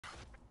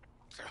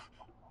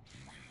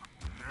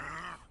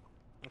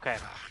Okay.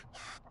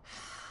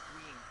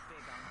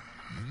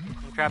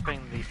 I'm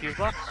trapping the fuse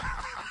box.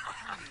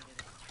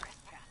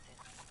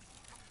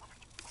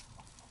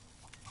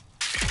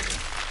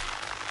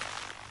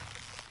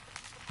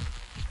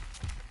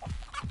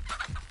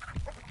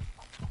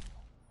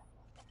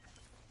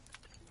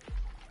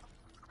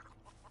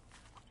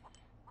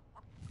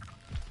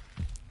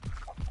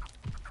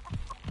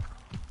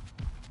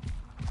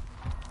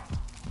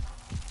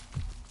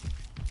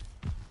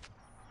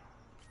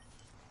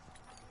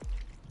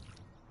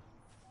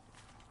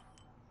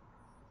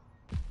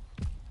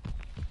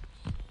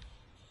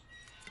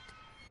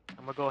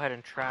 I'm gonna go ahead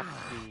and trap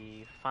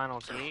the final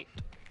gate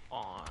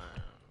on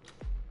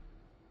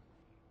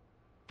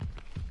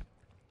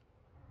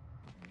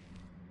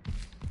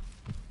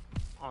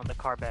the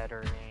car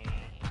battery.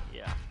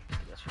 Yeah, I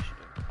guess we should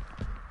do.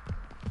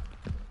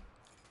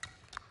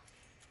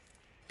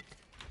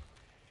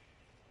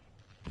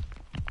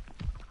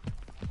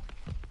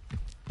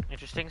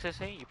 Interesting,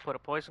 Sissy. You put a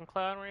poison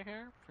cloud right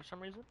here for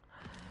some reason.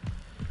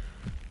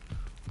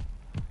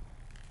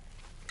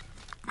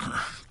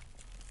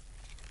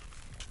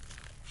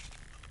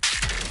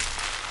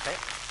 Okay,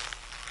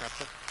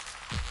 trapped it.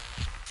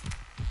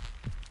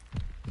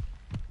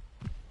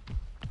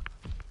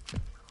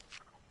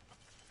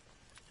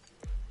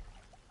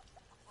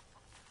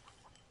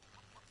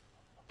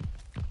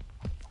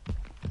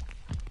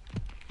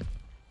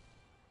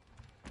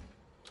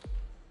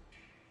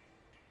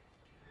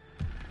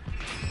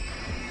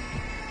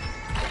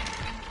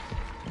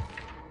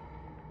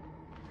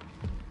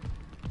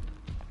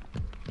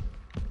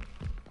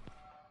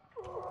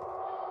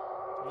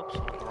 Oops, I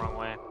went the wrong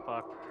way.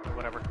 Fuck. Or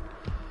whatever.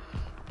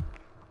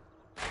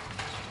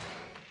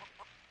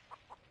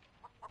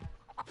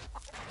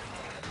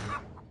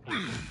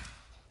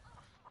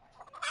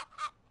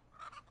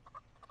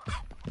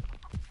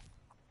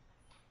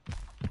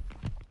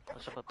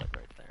 Let's put that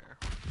right there.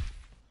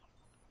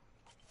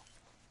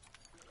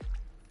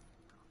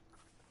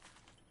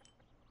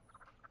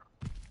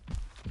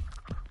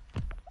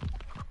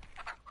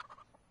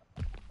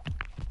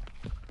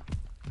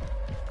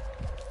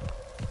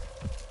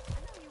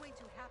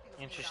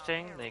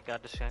 Interesting, they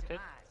got disconnected.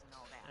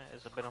 That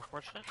is a bit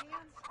unfortunate.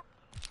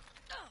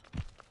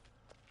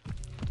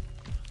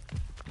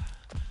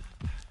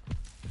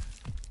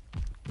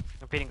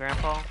 Repeating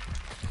Grandpa.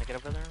 Can I get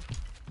over there?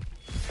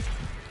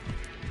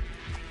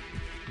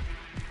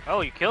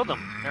 Oh, you killed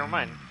him. Never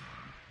mind.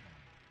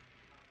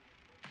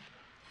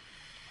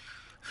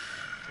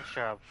 Good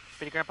job.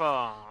 Repeating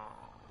Grandpa.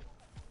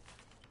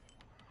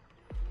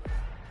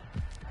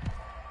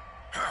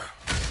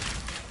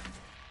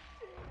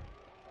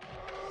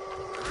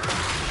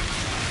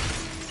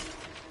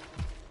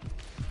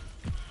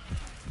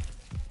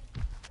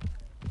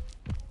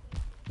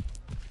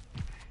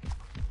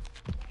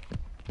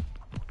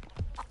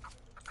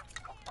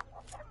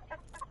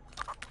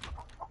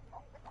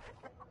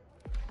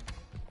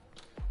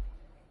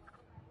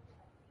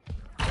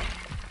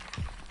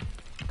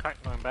 Okay,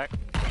 going back.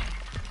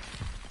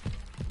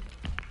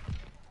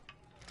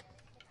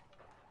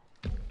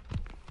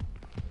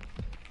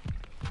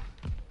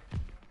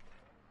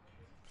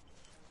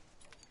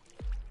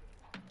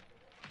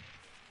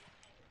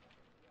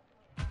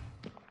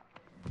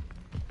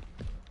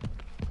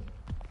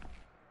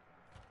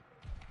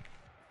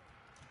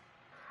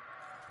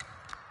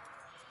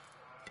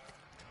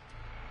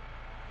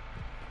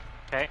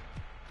 Okay.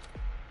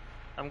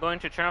 I'm going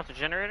to turn off the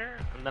generator,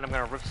 and then I'm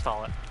going to rip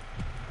stall it.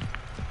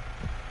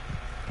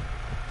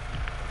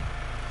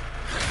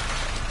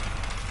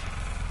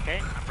 Okay,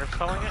 I'm rip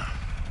stalling it.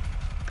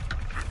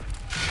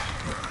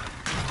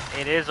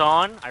 It is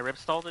on. I rip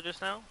stalled it just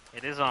now.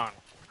 It is on.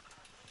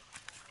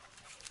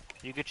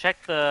 You could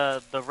check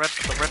the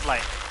red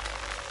light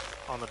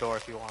on the door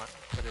if you want,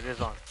 but it is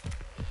on.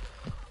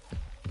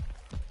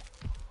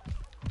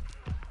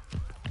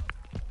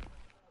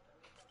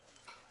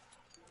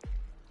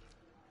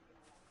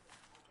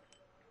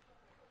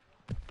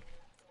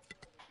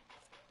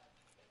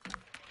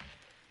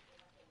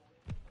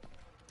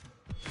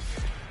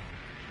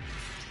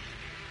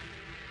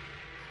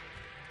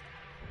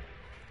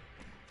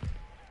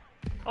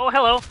 Oh,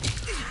 hello!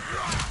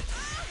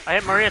 I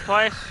hit Maria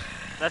twice.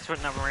 That's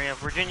what, not Maria,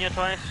 Virginia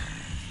twice.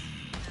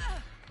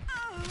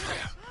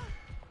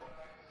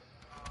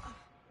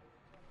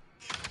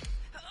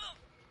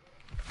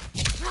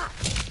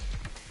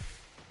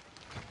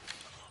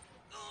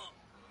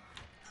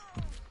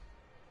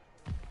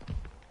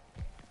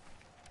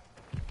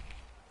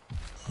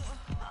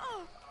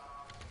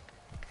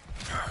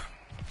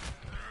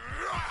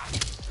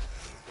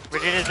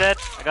 Virginia's dead.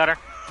 I got her.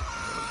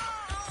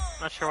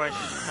 Not sure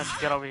how she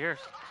got over here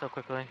so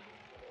quickly.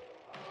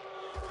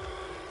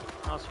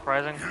 Not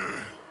surprising.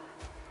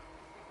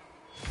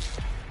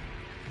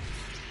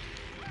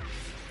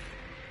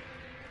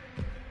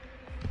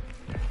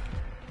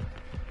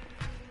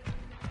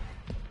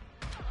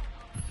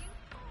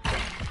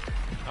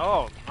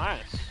 Oh,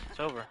 nice. It's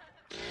over.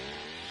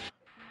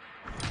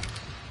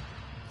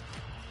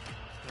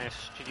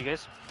 Nice. GG,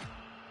 guys.